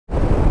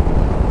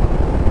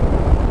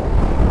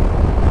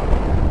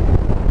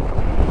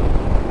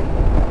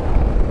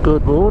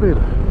Good morning.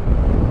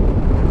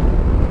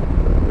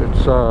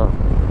 It's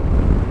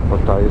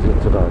what day is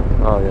it today?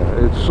 Oh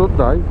yeah, it's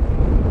Sunday,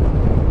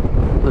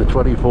 the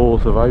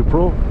 24th of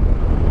April,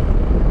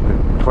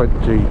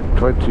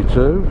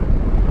 2022,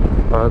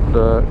 and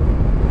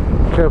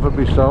Kev and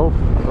myself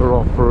are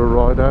off for a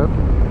ride out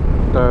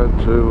down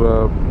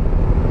to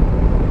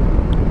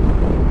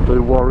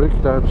Warwick,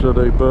 down to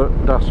the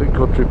Burton Dassett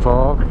Country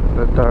Park,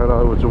 and down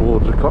over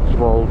towards the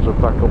Cotswolds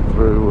and back up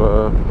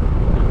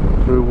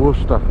through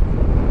Worcester.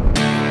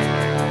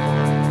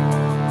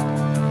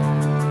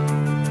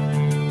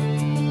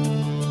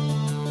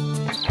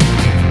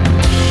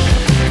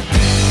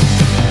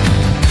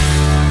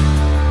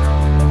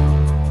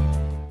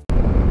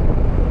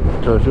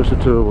 So it's just the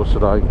two of us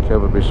today,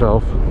 Kev and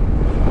myself,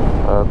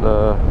 and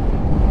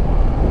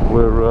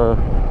we're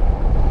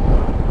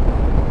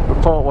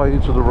part way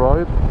into the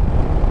ride.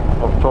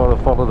 I'm trying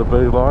to follow the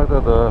Beeline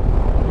and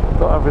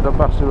not having a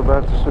massive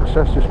amount of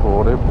success this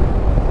morning.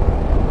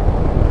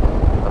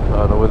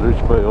 I don't know whether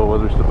it's me or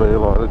whether it's the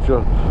Beeline.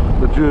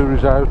 The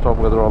jury's out on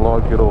whether I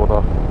like it or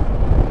not,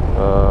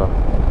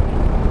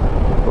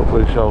 but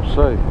we shall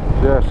see.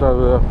 Yeah,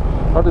 so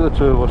only the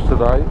two of us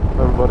today.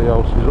 Everybody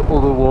else is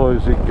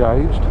otherwise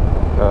engaged.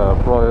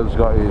 Brian's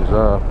got his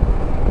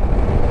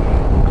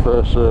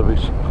first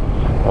service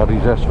on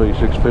his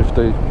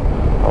SV650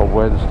 on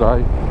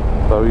Wednesday,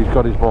 so he's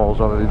got his miles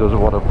on and he doesn't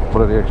want to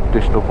put any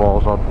additional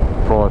miles on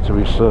prior to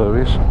his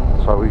service,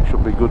 so he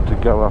should be good to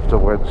go after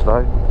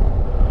Wednesday.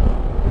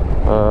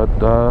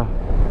 And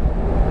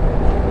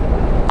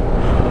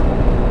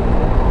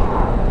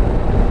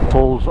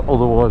Paul's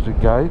otherwise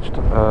engaged,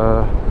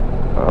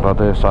 and I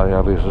dare say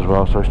Alice as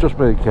well, so it's just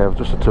me and Kev,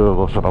 just the two of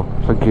us, and I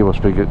think he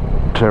must be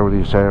tearing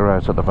his hair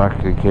out at the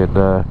back thinking,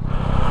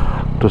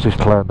 does this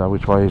clown know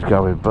which way he's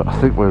going? But I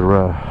think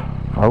we're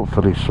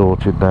hopefully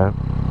sorted now.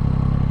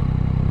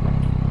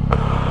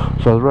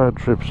 So the round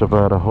trip's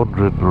about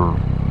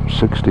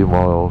 160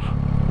 miles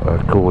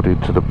according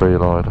to the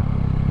Beeline.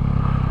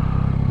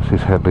 This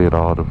is Henley and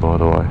Arden, by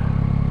the way,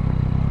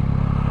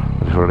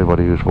 just for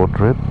anybody who's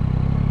wondering.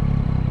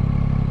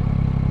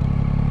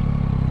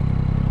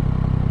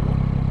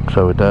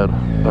 So we're down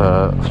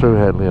through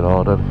Henley and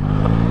Arden,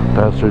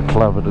 down through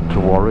Claverdon to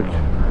Warwick,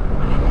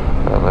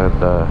 and then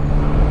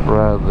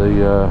round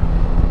the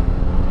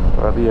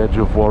edge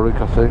of Warwick,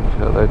 I think,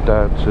 and then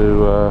down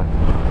to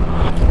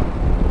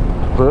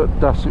Burton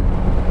Dassett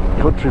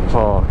Country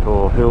Park,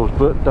 or Hills,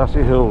 Burton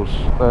Dassett Hills.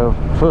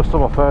 First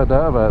time I found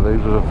out about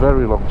these was a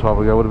very long time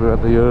ago. It would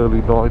have been in the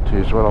early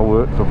 90s when I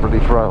worked for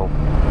British Rail,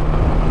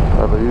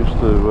 and they used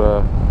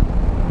to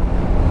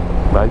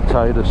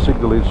maintain a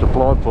signalling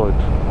supply point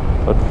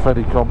at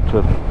Fenny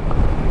Compton,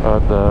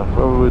 and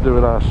when we were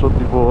doing our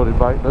Sunday morning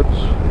maintenance,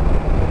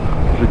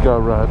 we'd go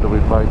around and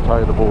we'd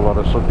maintain them all on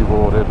a Sunday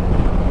morning,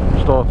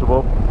 start them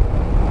up,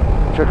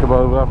 check them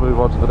over,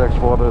 move on to the next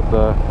one, and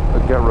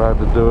get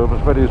around and do them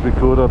as many as we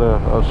could on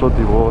a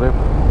Sunday morning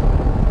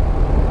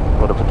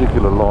on a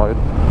particular line.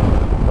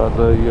 And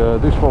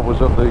this one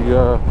was on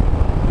the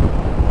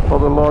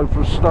line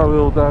from Snow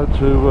Hill down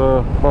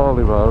to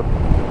Marylebone.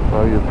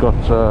 You've got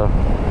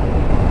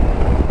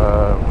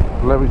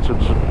Leamington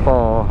St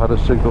Bar had a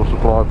signal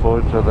supply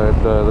point, and then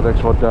the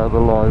next one down the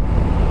line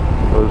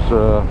was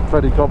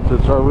Fenny Compton.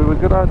 So we would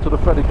go down to the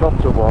Fenny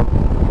Compton one,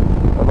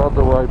 and on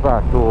the way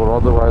back or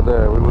on the way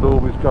there we would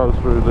always go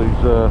through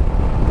these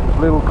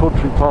little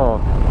country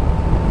park,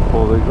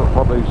 or these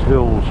on these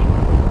hills,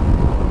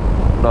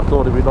 and I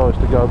thought it'd be nice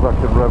to go back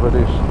and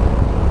reminisce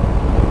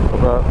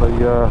about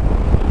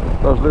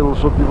those little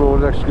Sunday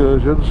morning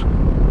excursions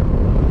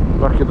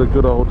back in the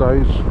good old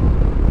days.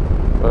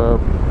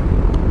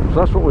 So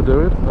that's what we're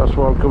doing. That's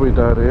why I'm coming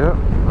down here,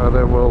 and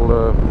then we'll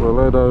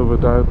head over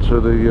down to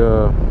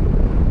the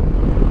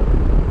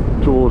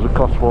towards the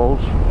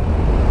Cotswolds,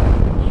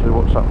 see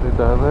what's happening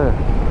down there.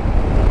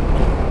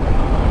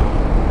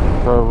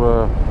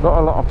 So not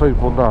a lot of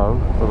people know,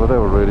 and they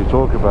never really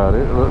talk about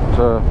it,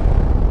 that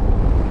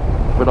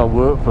when I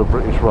worked for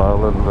British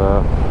Rail and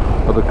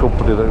the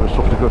company that was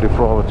subsequently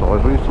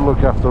privatised, we used to look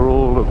after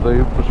all of the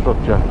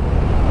infrastructure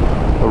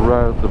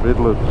around the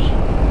Midlands,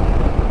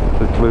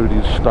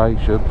 including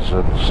stations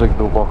and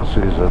signal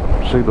boxes and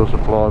signal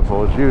supply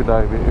points, you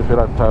name it. If it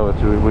had power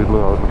to it, we'd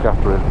look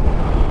after it.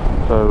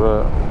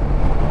 So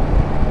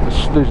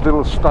these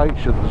little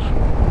stations,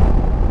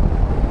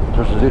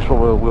 such as this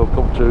one we'll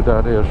come to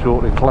down here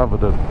shortly,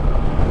 Claverdon,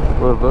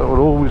 we'll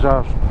always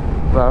have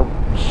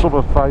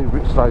summer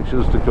favourite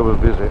stations to come and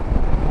visit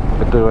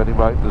and do any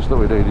maintenance that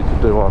we needed to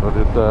do on, and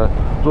it's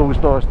always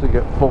nice to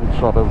get faults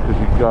on them, because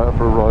you can go out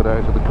for a ride out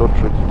into the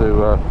country to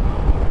do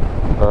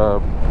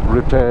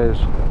repairs,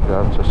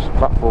 just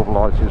platform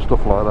lighting,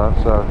 stuff like that.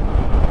 So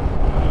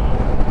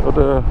but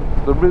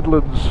the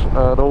Midlands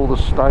and all the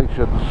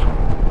stations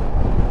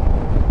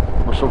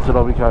was something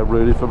I became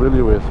really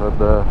familiar with,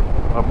 and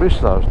I miss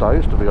those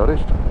days, to be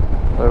honest.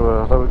 They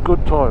were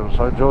good times.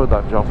 I enjoyed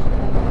that job,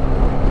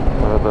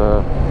 and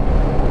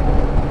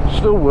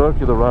still work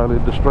in the rail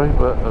industry,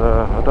 but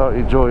I don't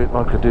enjoy it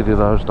like I did in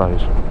those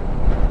days.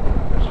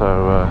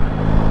 So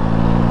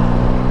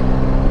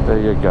There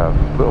you go,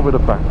 a little bit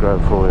of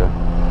background for you.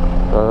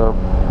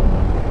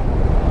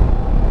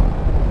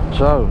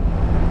 So,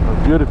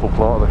 a beautiful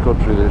part of the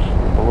country this.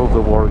 I love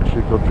the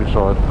Warwickshire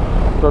countryside.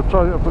 So I'm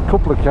trying up a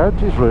couple of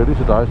counties really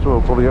today, so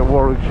we'll probably get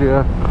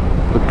Warwickshire,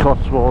 the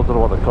Cotswolds. I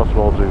don't know what the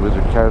Cotswolds is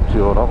a county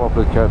or not, up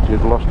the county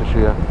of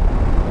Gloucestershire.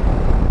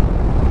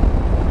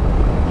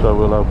 So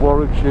we'll have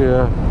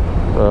Warwickshire,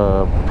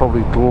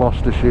 probably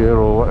Gloucestershire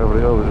or whatever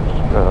it is,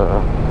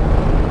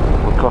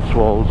 the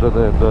Cotswolds, and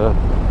then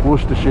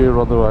Worcestershire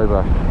on the way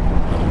back.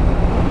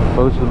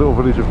 So this is a little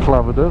village of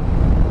Claverdon.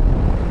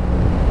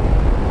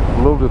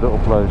 Lovely little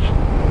place.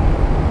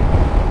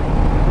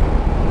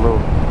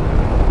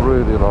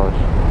 Really nice.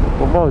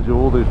 Well, mind you,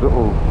 all these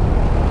little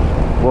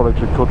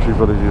Warwickshire country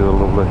villages are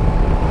lovely.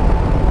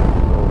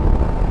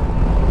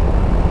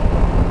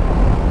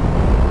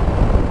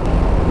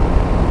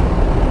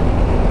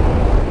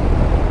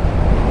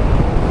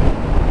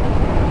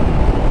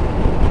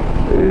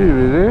 Here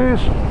it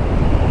is.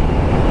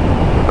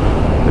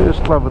 Here's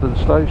Claverdon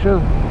Station.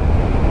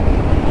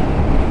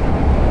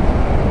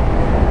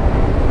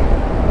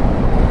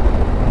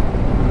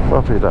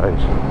 Happy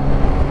days.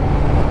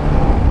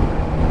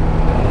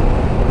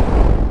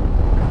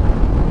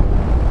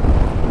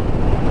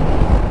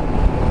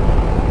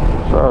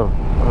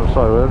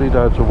 So early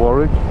down to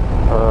Warwick,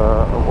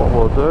 and what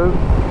we'll do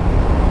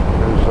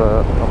is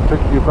I'll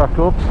pick you back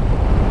up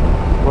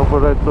when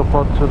we're heading up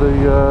onto the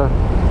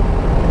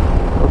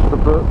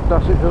Burton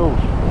Dassett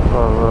Hills.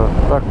 So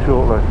back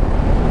shortly.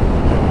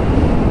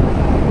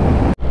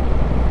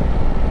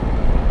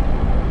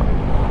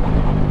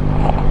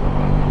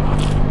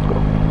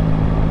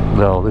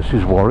 Now this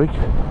is Warwick,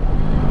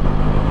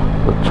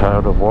 the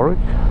town of Warwick.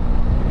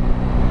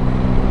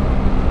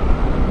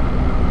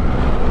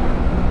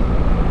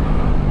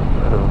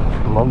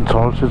 Long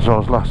time since I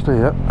was last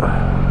here.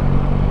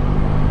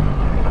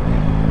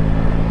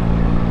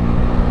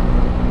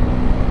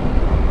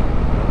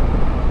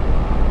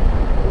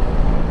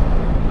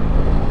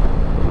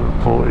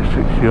 And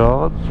 46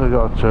 yards, so I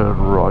got to turn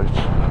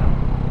right.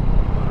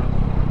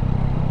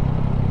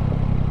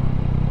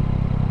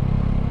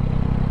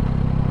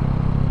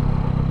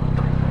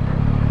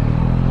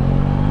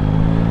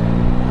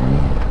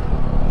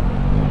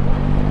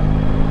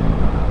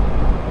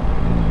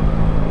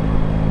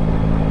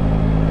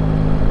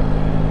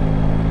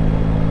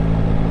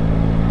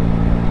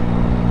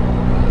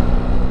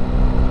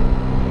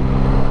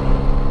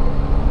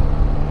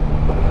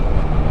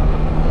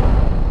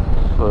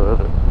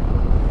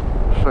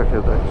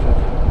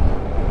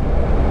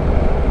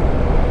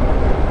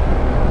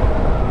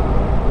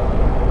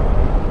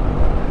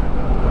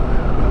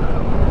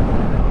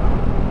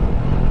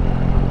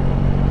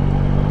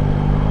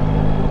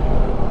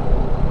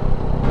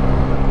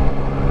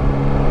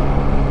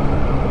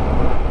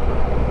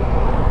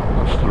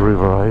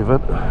 River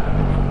Haven.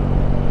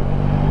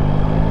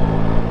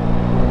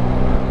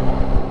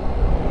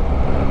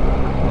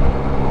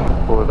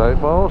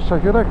 0.8 miles,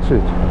 second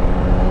exit.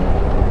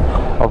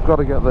 I've got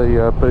to get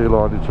the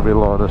Beeline into my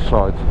line of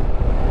sight.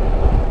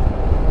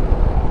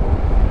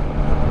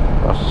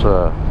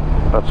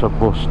 That's a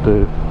must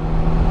do.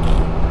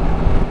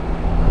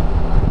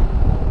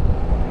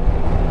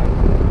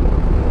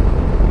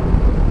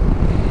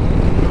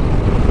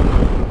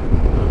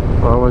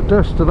 Well, my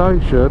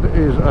destination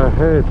is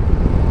ahead.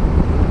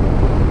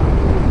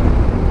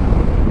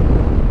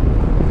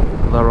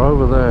 They're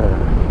over there.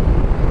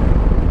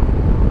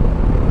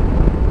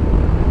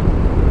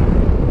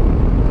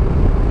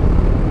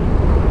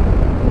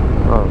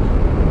 Oh.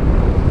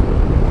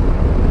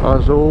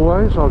 As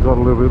always, I got a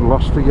little bit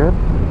lost again,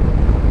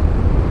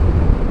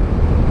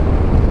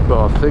 but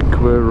I think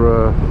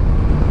we're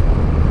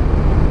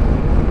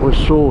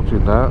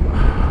sorting that.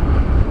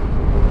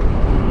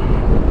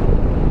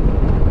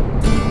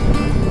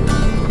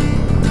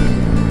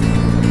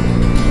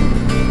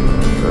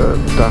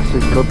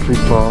 Dassett Country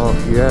Park,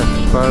 yes,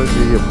 found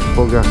you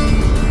bugger.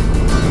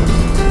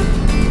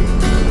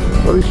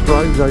 Very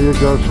strange how you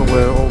go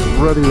somewhere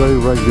already very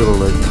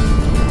regularly,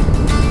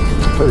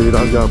 but you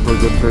don't go for a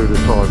good period of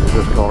time, you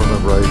just can't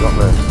remember how you got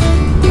there.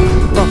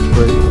 That's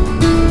me.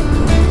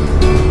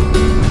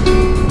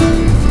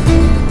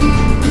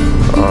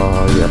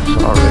 Oh yes,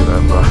 I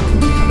remember.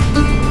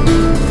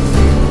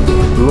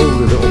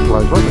 Lovely little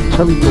place, like a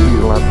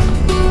Teletubbie Land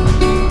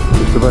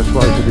is the best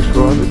way to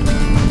describe it.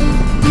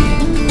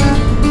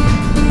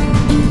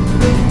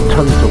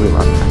 Teletubbie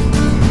Land.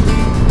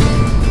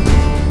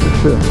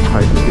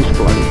 Take this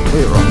bloody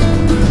clear off.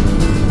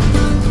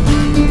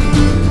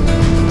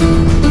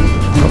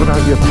 Haven't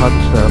had your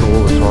pants down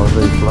all the time,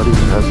 these bloody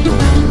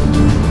pencils.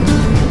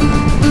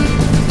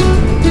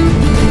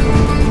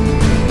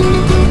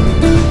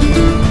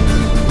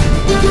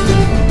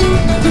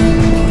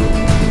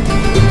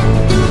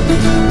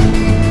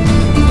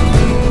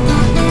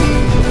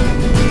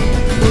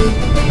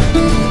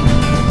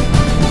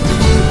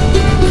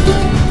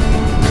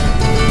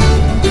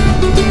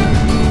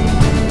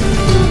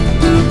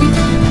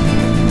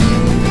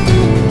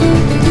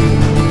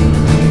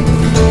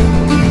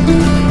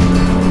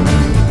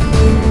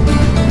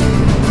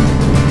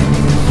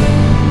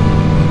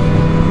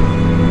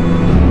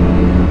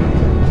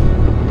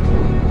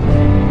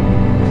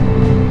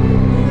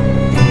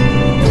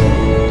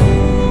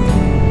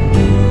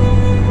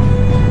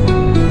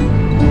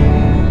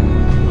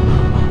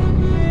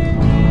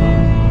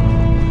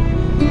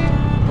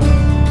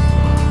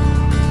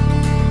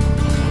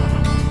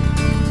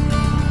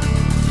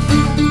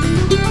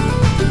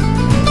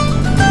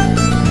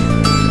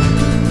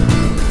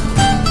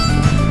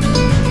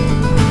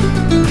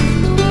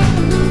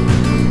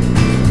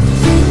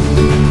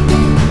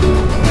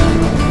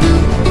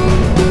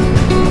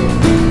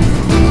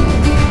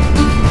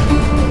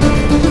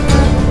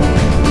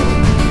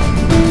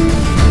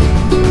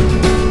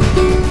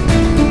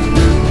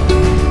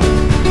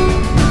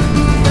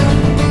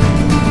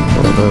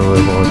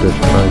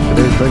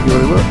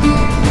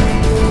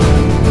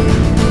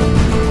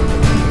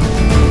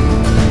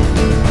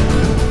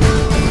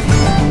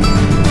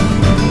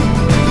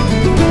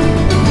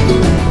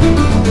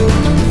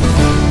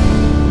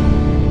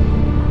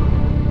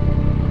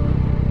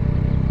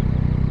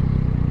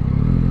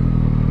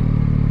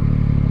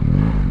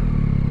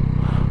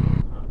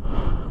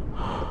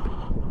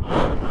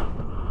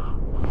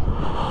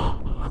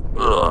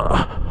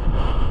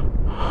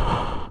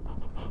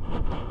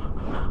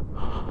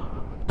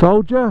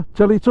 Told ya,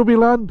 Teletubbie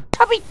Land.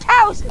 Tubby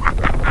toes!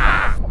 Teletubbie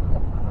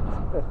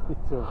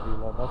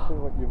Land, I see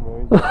what you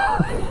mean.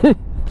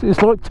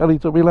 It's like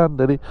Teletubbie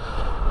Land, isn't it?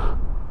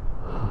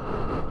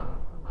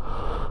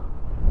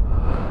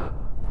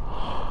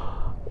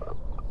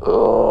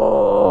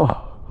 Oh.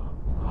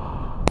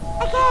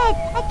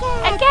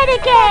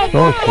 Again!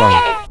 Nice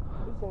place.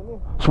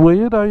 It's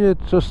weird how you're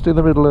just in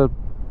the middle of...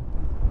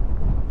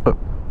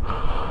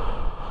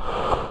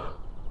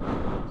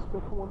 Still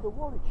come under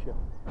Warwickshire.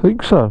 I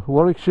think so,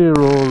 Warwickshire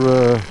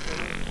or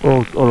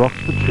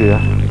Oxfordshire.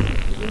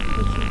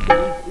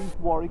 He's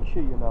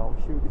Warwickshire, you know.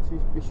 I'm sure it's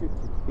his Bishop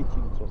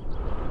Hitchington.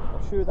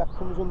 I'm sure that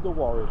comes under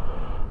Warwick.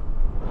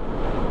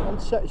 And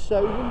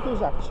Southam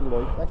does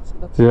actually.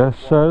 That's Yeah,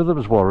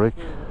 Southam's Warwick.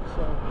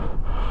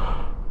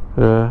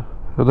 Yeah,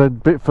 and then a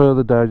bit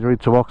further down you're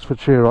into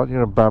Oxfordshire, aren't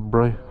you, and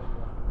Banbury.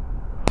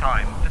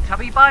 Time for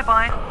Tubby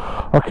bye-bye.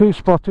 I keep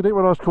spotting it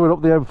when I was coming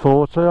up the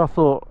M40. I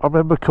thought, I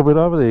remember coming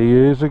over there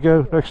years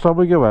ago. Next time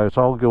we go out,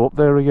 I'll go up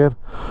there again.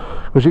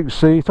 Because you can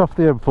see it off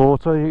the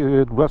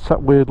M40. What's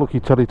that weird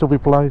looking Teletubby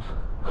place?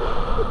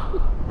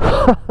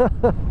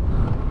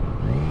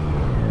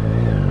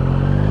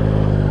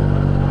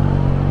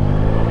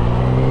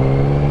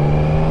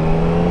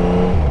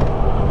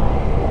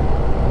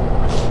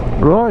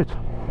 Right.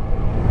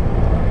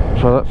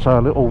 So that's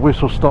our little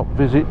whistle stop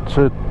visit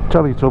to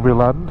Teletubbie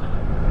Land,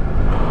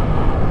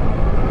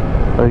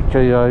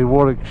 aka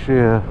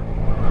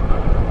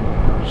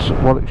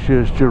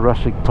Warwickshire's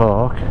Jurassic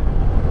Park,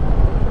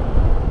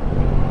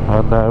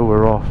 and now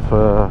we're off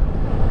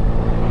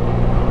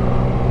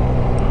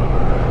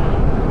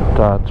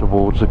down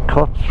towards the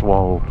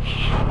Cotswolds.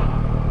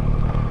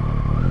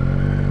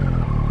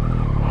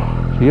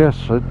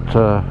 Yes,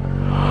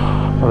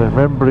 I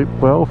remember it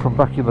well from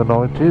back in the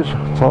 90s,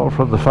 apart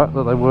from the fact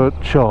that they weren't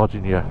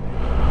charging you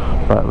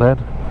back then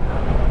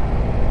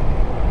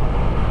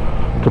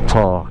to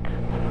park.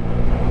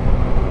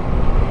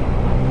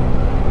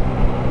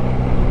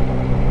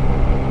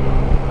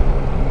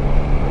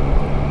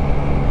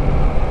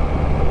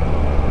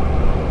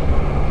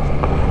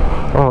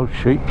 Oh,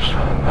 sheeps.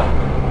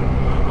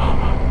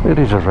 It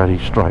is a very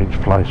strange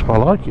place, but I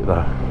like it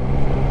though.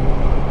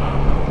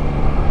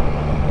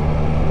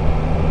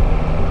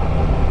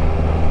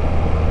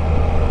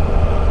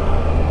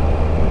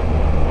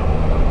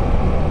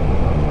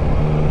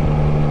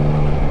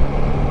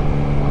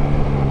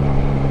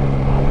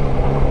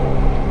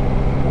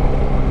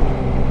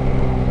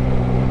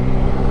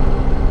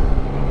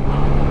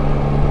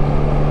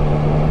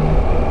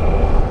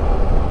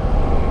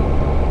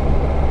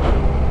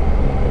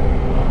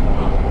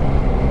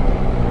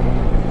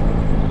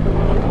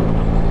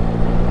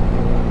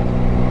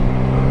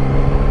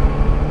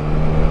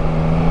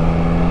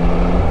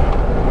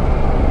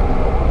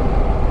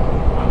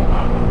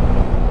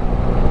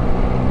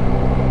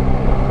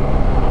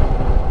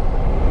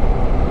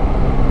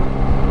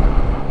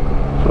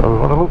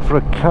 For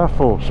a calf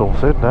or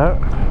something now.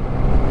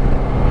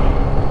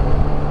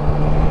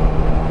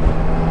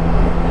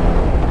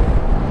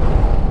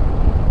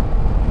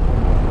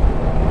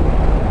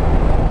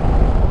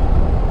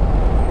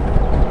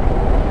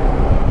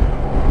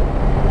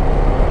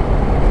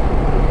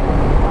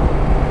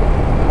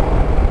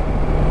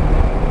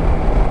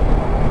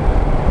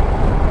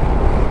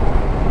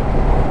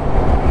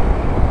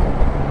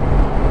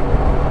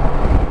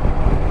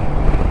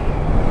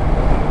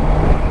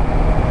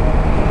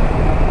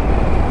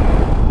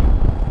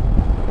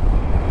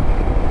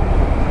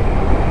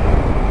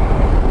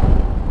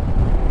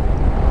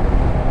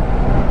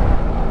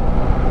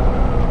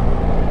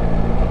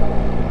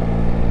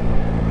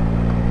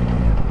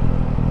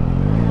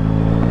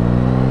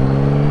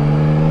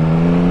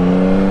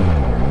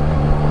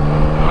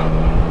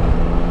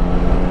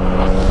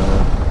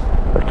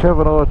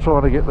 Kevin and I are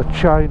trying to get the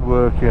chain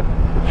working,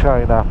 the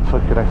chain app for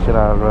connecting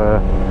our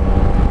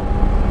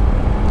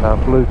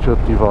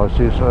Bluetooth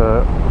devices,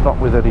 not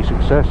with any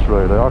success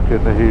really. I can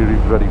hear him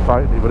very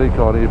faintly, but he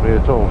can't hear me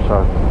at all,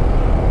 so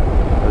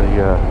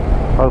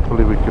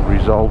hopefully we can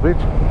resolve it.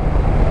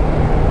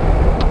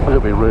 It'll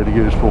be really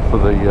useful for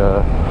the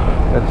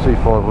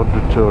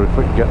NC500 tour if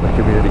we can get the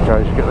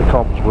communication, get the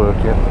comms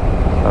working,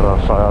 and I'll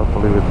say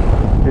hopefully with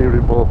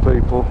hearing more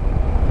people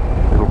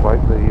it'll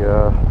make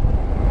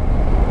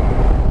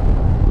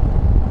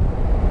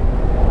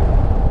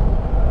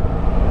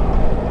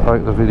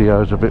the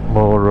videos a bit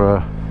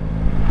more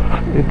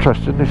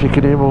interesting if you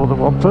can hear more than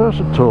one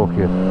person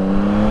talking. And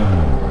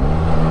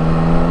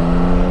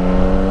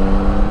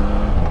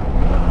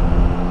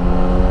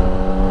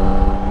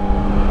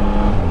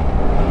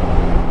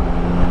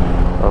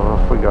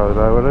off we go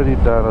now. We're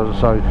heading down,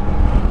 as I say,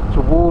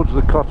 towards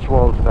the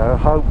Cotswolds now.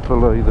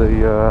 Hopefully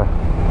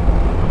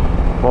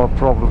my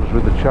problems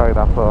with the chain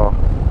app are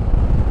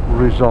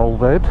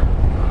resolved.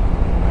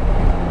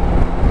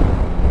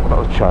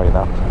 Not the chain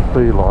app,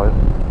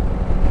 Beeline.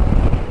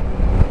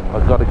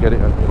 I've got to get it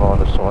in my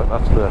line of sight.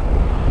 That's the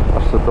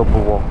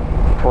number one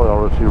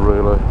priority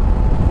really. I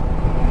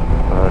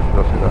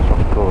think that's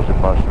what's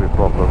causing most of my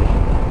problems.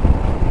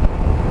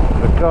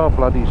 I can't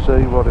bloody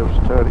see what it's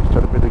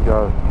telling me to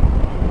go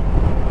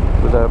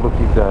without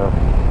looking down.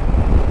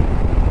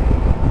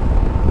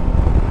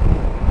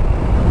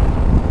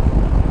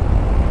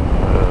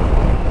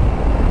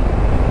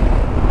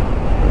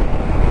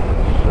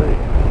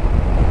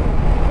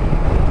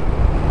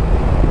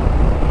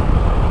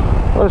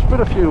 Well, it's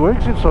been a few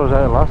weeks since I was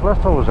out last.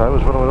 Last time I was out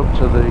was when I went up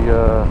to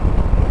the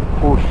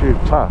Horseshoe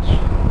Pass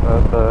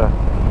and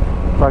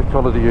bank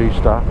holiday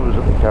Easter. I was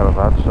at the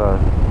caravan, so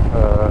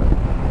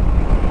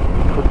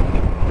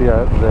couldn't be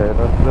out there.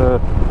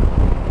 And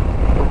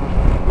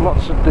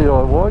lots of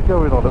DIY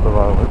going on at the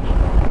moment.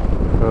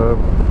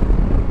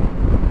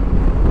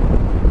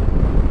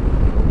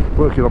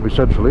 Working on my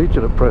central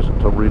heating at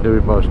present. I'm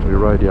renewing most of my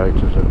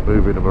radiators and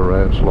moving them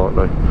around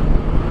slightly.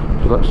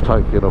 So that's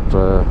taking up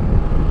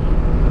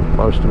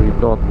most of my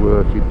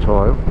non-working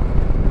time.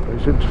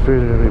 It's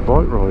interfering in my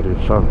bike riding,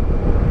 so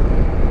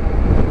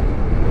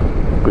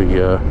we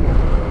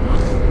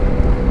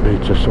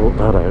need to sort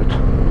that out.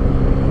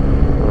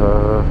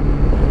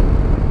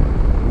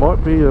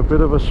 Might be a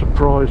bit of a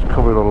surprise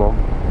coming along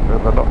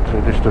in the not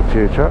too distant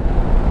future.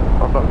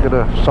 I'm not going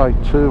to say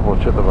too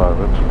much at the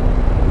moment,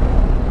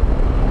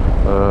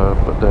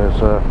 but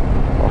there's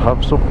I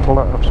have some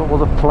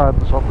other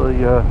plans on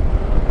the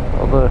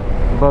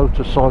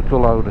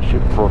motorcycle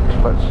ownership front,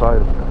 let's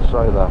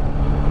say that.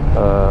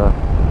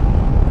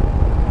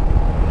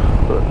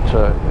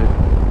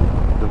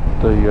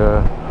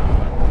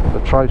 The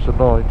Tracer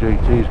 9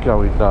 GT is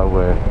going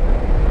nowhere.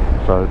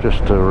 So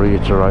just to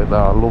reiterate that,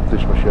 I love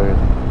this machine,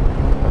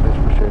 and this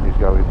machine is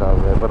going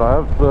nowhere. But I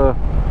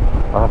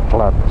have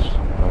plans,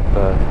 and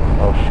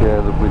I'll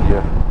share them with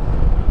you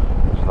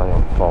as they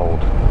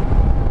unfold.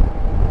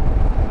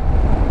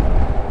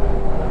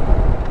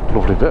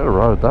 Lovely bit of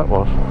road that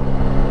was.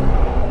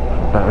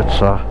 Now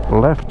it's a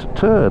left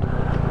turn.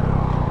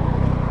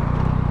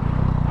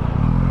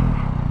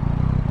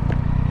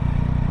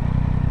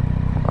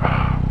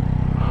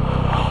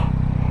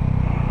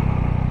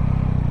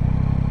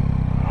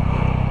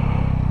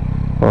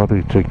 I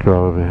need to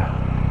go over here.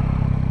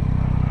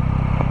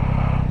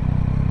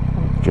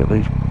 Get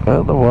these out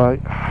of the way.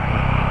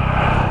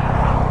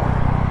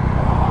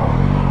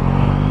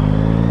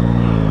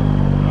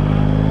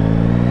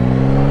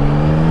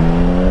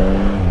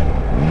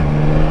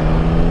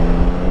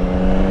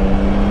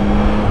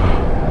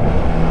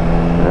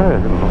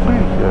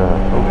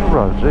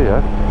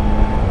 Here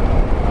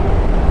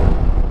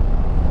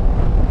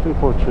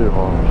 2.2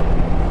 miles.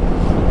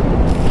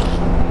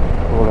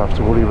 I won't have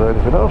to worry about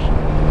anything else.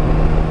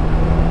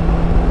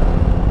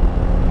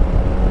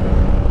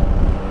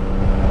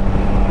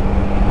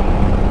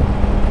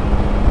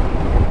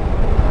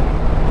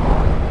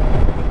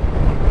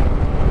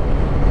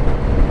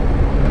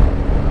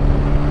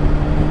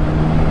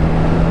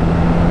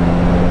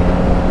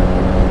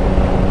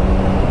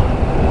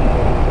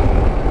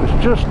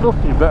 Just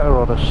nothing better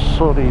on a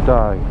sunny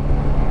day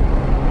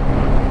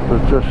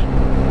than just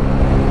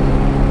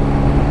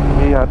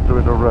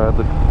meandering around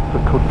the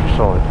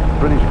countryside,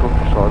 British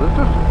countryside. There's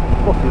just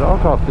nothing, I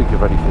can't think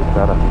of anything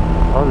better.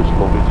 I just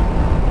love it.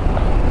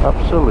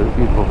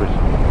 Absolutely love it.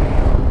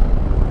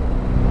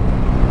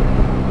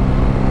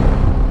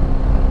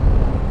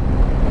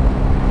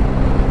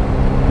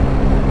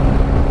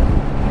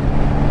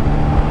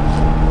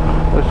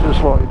 This is a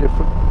slightly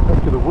different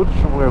neck of the woods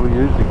from where we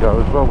usually go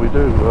as well. We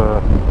do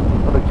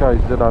on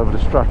occasion over to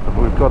Stratford,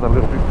 but we've gone a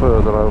little bit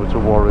further over to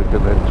Warwick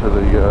and then to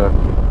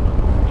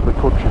the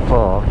country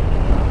park,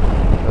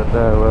 and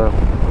now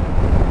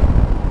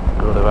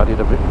kind of added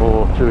a bit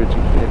more to it,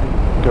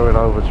 going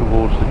over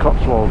towards the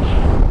Cotswolds,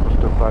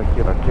 just to make,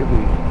 you know, keep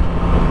the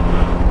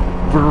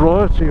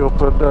variety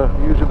up, and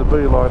using the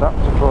Beeline app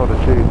to try and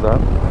achieve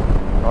that.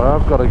 I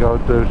have got to go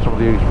and do some of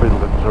the East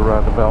Midlands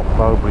around the Melton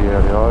Mowbray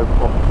area. I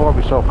find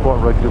myself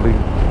quite regularly,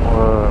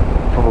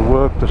 from a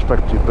work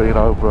perspective, being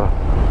over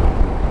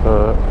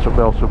to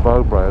Melton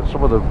Mowbray, and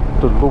some of the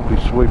lovely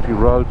sweepy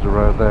roads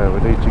around there. We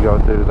need to go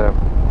and do them.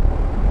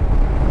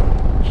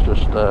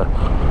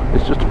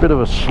 It's just a bit of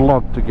a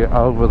slog to get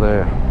over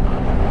there,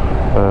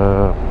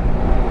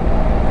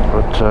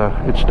 but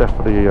it's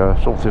definitely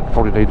something.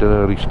 Probably need an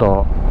early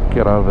start.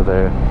 Get over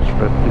there,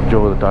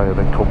 enjoy the day, and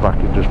then come back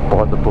and just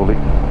bite the bullet.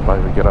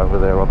 Maybe get over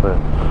there on the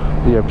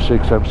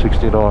M6,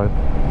 M69,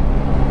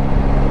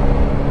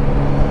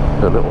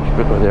 a little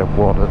bit of the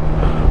M1,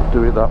 and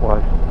do it that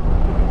way.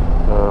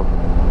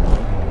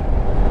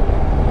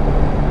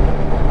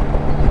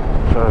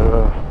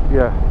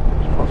 Yeah,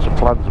 there's lots of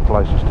plans and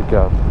places to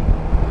go.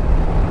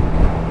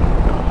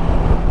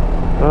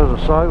 As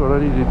I say,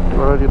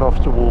 we're heading off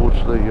towards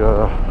the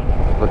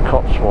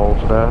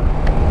Cotswolds now.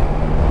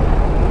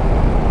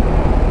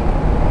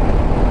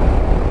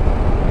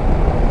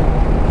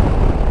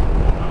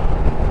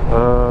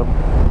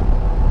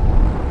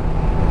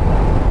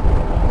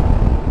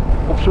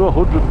 Up to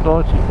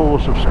 194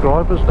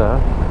 subscribers now.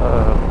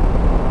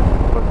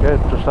 Again,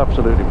 just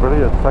absolutely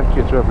brilliant. Thank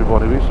you to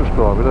everyone who is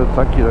subscribing, and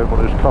thank you to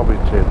everyone who's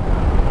commenting.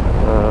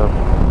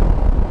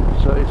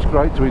 So it's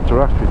great to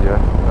interact with you,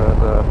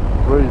 and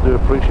really do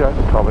appreciate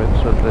the comments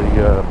and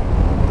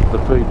the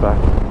feedback.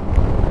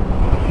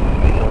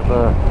 And,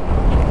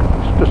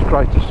 it's just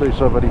great to see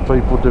so many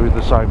people doing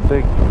the same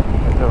thing,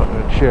 you know,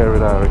 and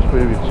sharing our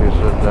experiences.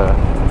 And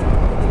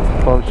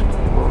well, it's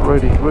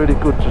really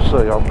good to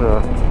see. I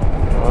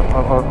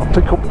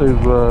pick up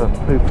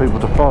new people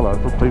to follow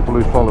from people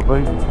who follow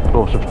me,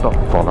 or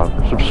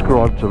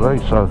subscribe to me.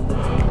 So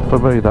for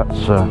me, that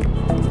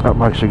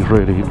makes things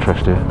really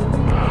interesting.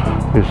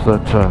 Is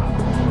that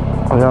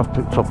I have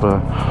picked up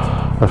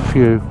a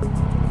few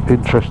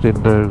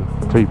interesting new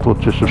people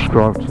to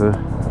subscribe to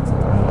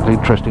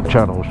interesting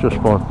channels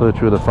just by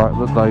virtue of the fact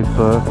that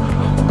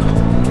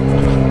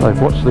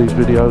they've watched these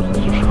videos and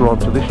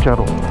subscribed to this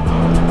channel.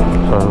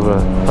 So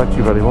thank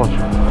you very much.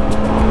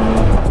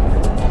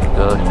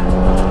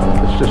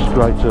 It's just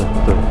great to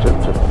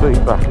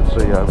feed back and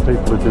see how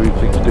people are doing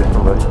things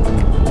differently.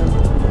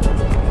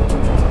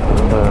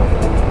 And,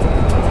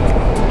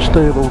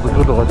 steal all the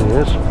good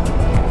ideas.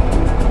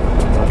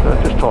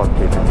 Just try and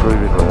keep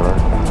improving, really.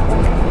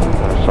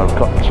 So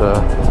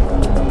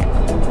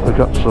we've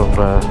got some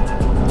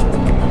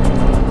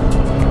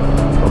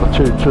other 2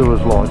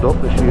 tours lined up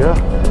this year.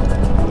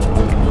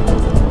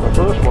 The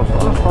first one's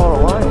not that far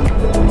away.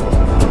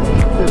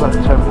 It's about 10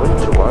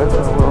 weeks away,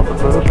 but we're on the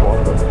first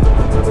one.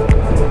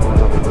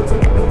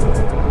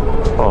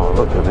 Oh,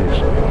 look at this.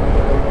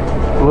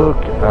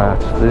 Look at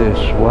this,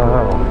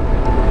 wow.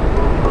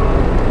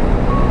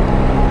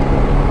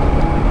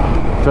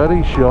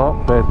 Very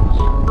sharp bends.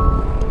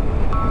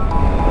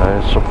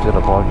 There's something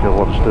a biker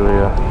wants to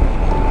hear.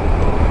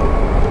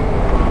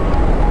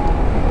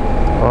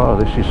 Oh,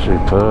 this is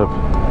superb.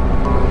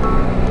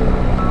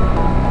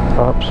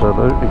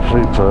 Absolutely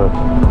superb.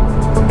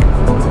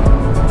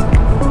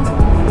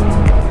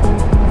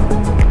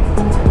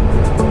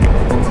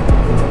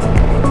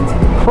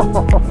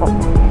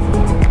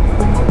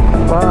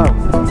 Wow.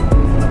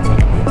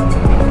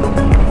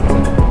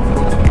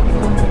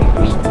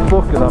 Just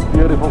look at that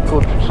beautiful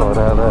countryside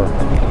out there.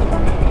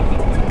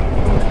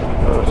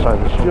 So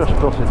there's just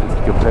nothing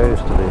that compares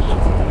to this.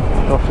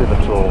 Nothing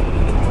at all.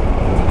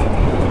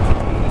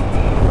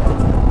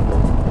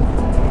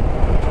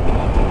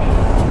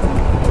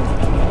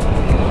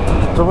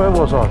 So where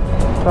was I?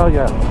 Oh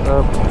yeah.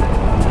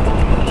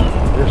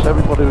 Yes,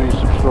 everybody who's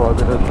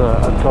subscribing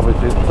and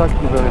commenting, thank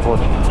you very much.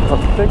 I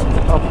think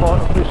I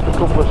might have missed a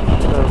couple of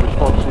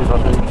responses I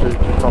need to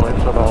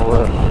comments, and I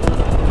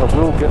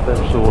will get them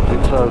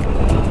sorted. So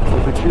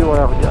if it's you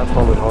I haven't yet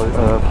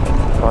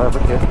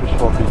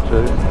responded to,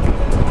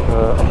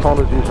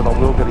 apologies, and I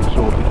will get it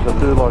sorted, because I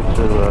do like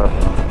to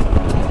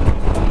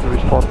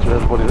respond to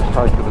everybody that's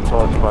taken the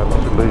time to be able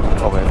to leave a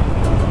comment.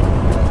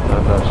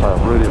 And so I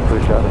really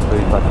appreciate the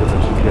feedback and the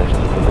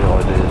suggestions and the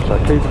ideas, so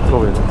keep it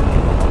coming.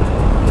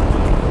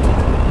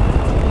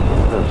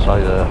 And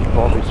say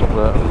might be some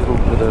a little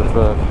bit of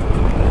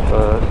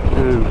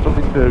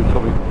something new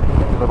coming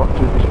in the not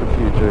too distant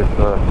future if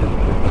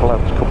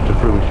plans come to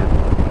fruition.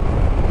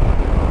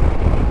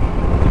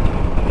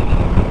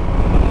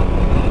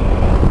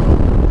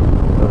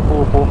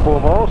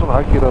 4.4 miles and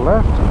hanging a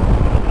left.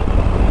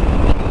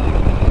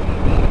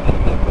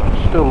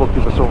 Still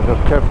looking for somewhere,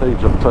 because Kev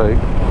needs a pee.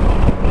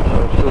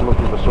 Still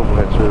looking for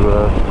somewhere to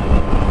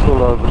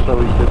pull over so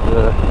he can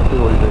do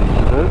what he needs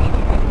to do.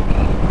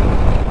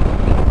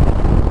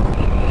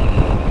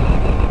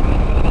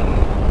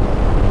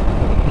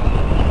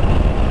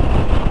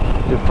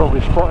 You've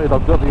probably spotted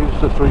I've got the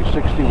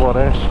Insta360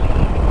 1S,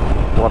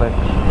 1X,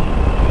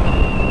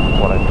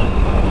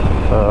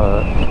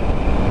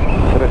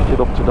 connected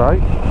up to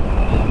date.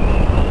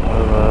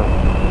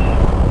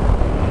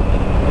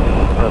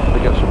 To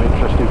get some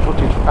interesting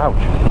footage.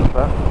 Ouch!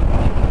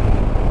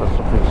 That's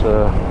something's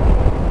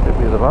hit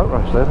me in the boat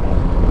race then.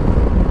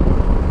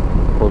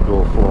 Bug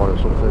or fly or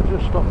something.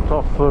 Just stopped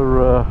off for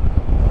a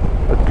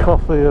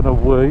coffee and a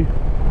wee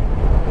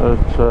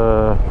at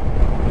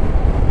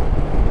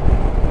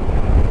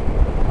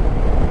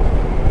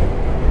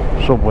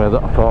somewhere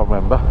that I can't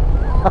remember.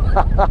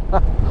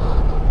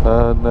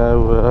 And now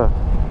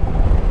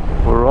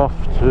we're off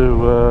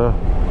to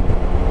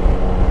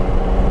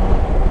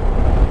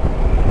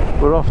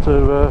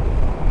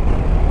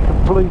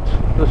complete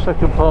the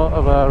second part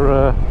of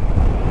our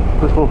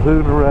little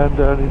hoon around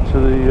down into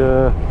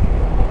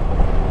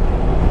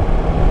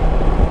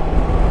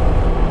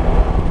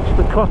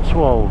the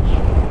Cotswolds.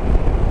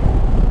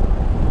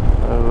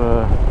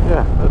 So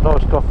yeah, a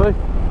nice coffee.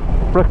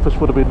 Breakfast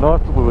would have been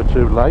nice, but we were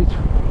too late.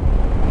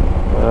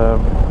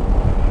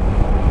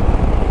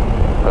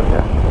 But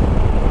yeah,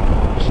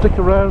 stick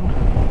around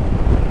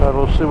and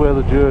we'll see where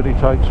the journey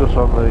takes us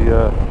on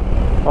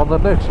the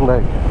next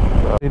leg.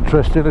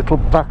 Interesting little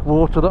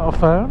backwater that I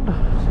found.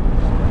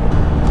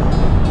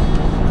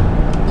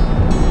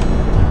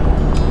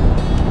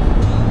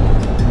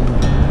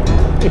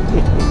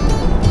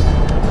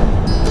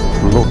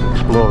 Love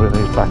exploring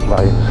these back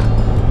lanes.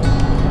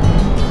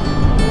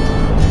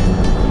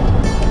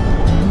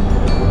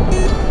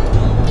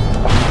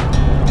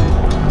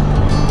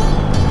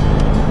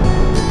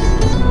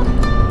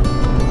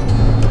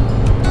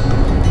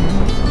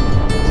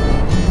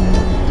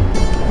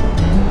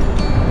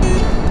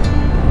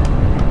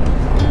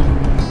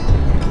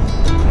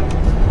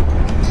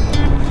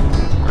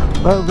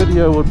 No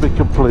video would be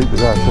complete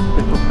without a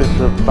little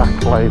bit of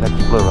back lane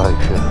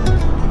exploration.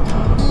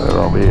 Where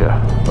are we here?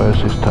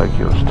 Where's this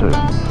taking us to? A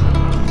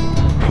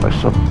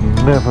place I've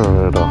never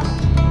heard of.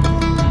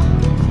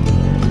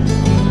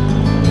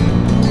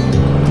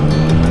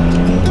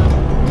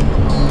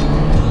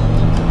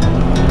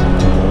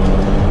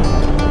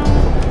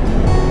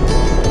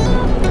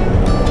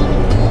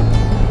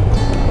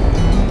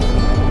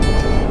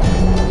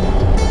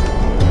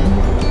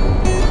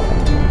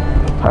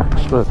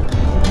 Paxford.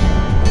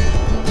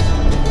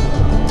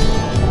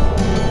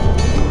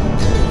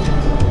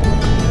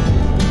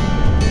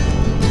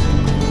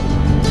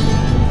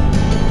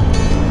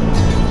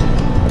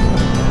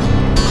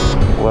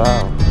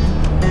 Wow,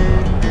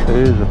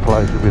 here's a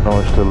place that'd be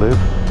nice to live.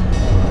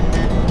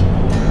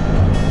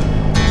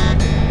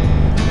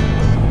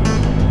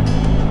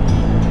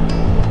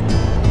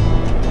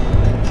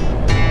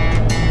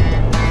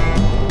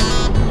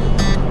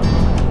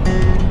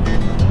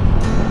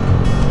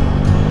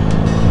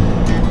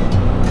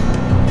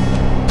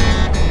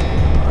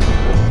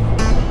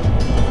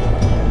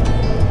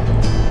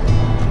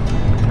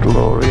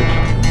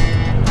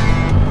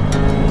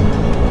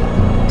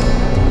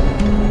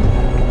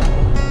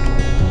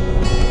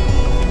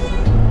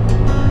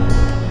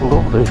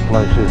 These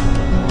places.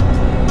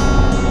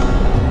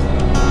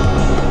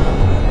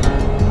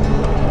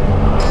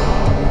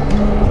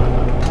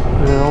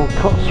 The old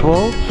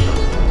Cotswolds,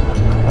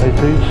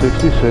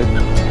 1866.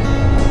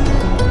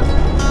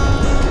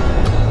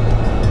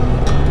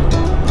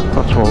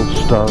 Cotswolds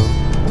stone,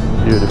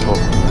 beautiful.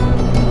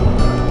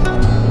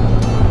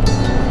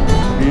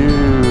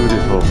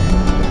 Beautiful.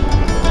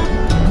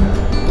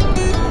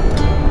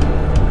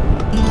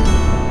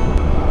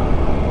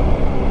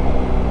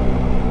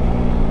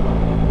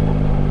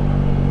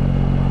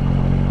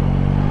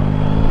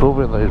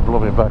 Loving these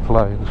blooming back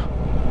lanes.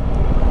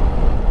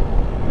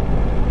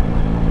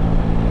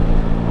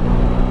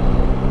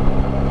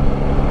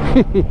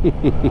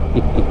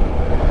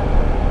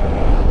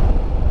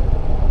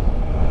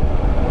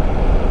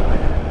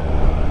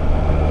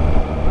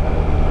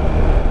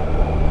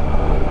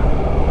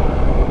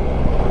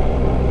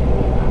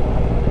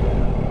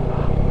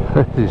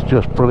 This is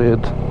just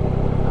brilliant.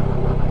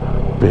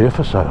 Beer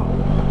for sale.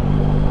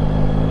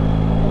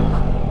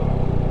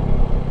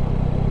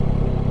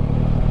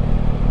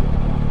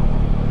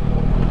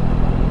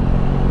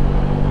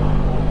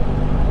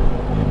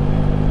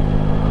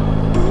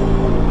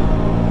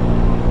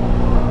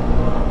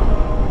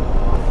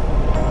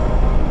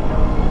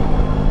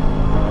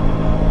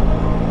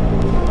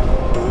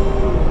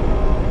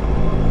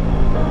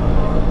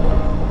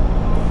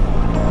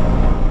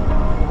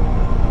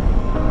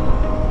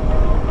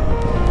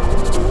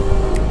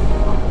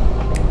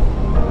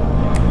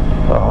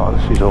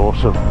 This is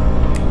awesome.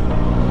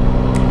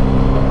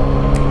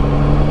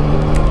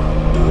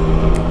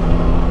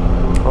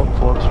 Up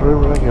one through,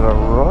 regular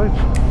right.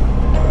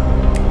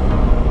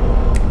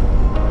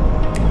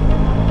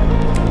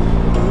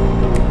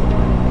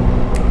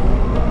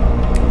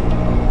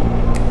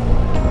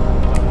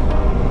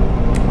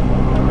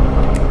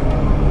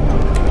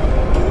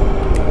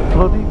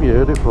 Bloody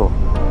beautiful.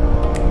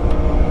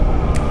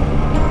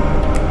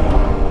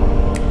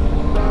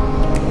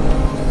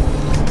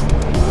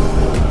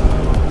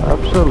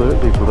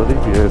 Absolutely bloody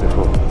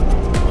beautiful.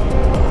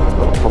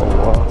 Got for a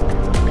while.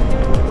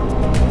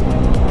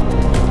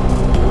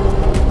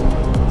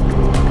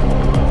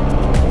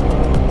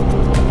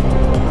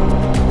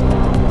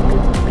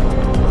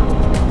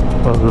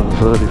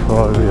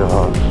 $135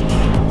 yards.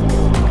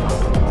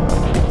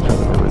 She's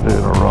telling me we're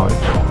doing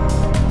alright.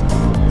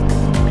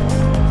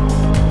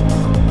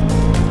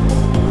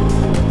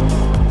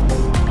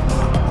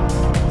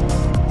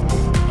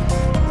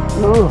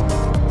 Oh.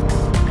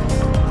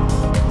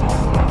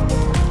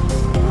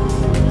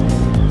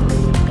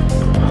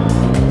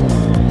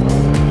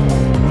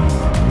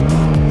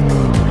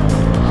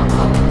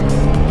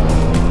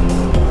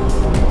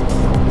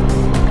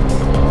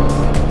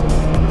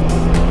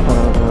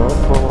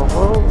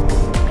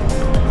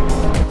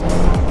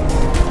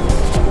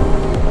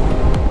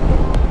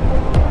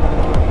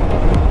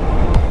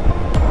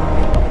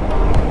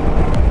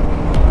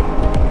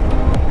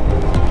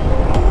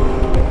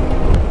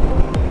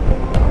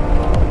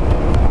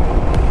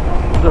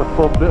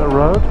 Fun bit of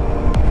road.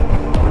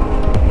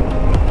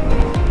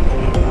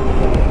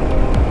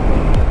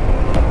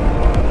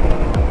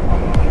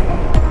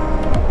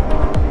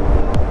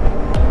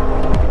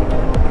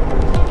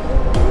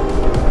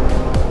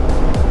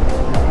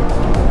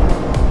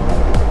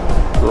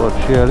 Thought I'd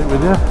share it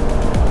with you.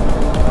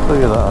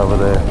 Look at that over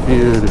there,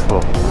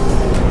 beautiful.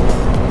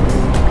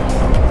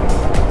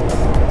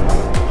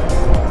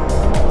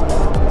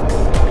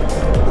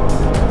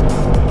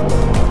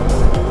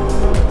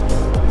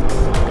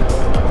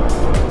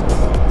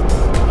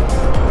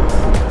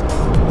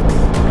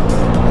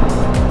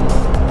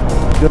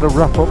 Going to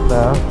wrap up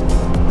now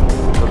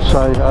and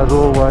say, as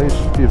always,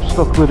 you've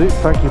stuck with it.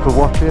 Thank you for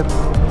watching.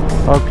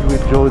 Hope you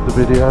enjoyed the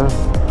video.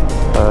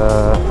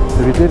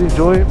 If you did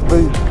enjoy it,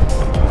 please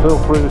feel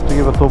free to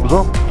give a thumbs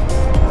up,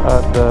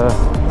 and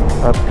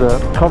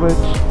And comments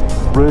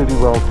really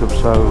welcome,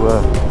 so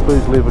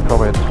please leave a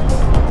comment.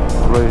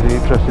 Really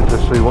interested to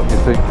see what you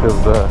think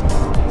of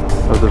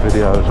the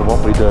videos and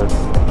what we do.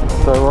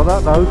 So on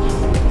that note,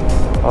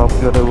 I'm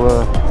going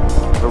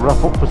to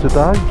wrap up for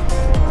today,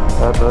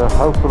 and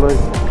hopefully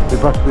be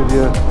back with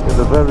you in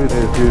the very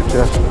near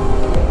future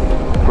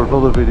for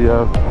another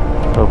video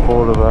of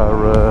more of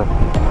our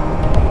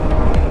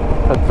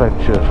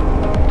adventures.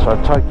 So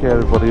take care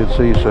everybody, and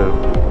see you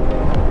soon.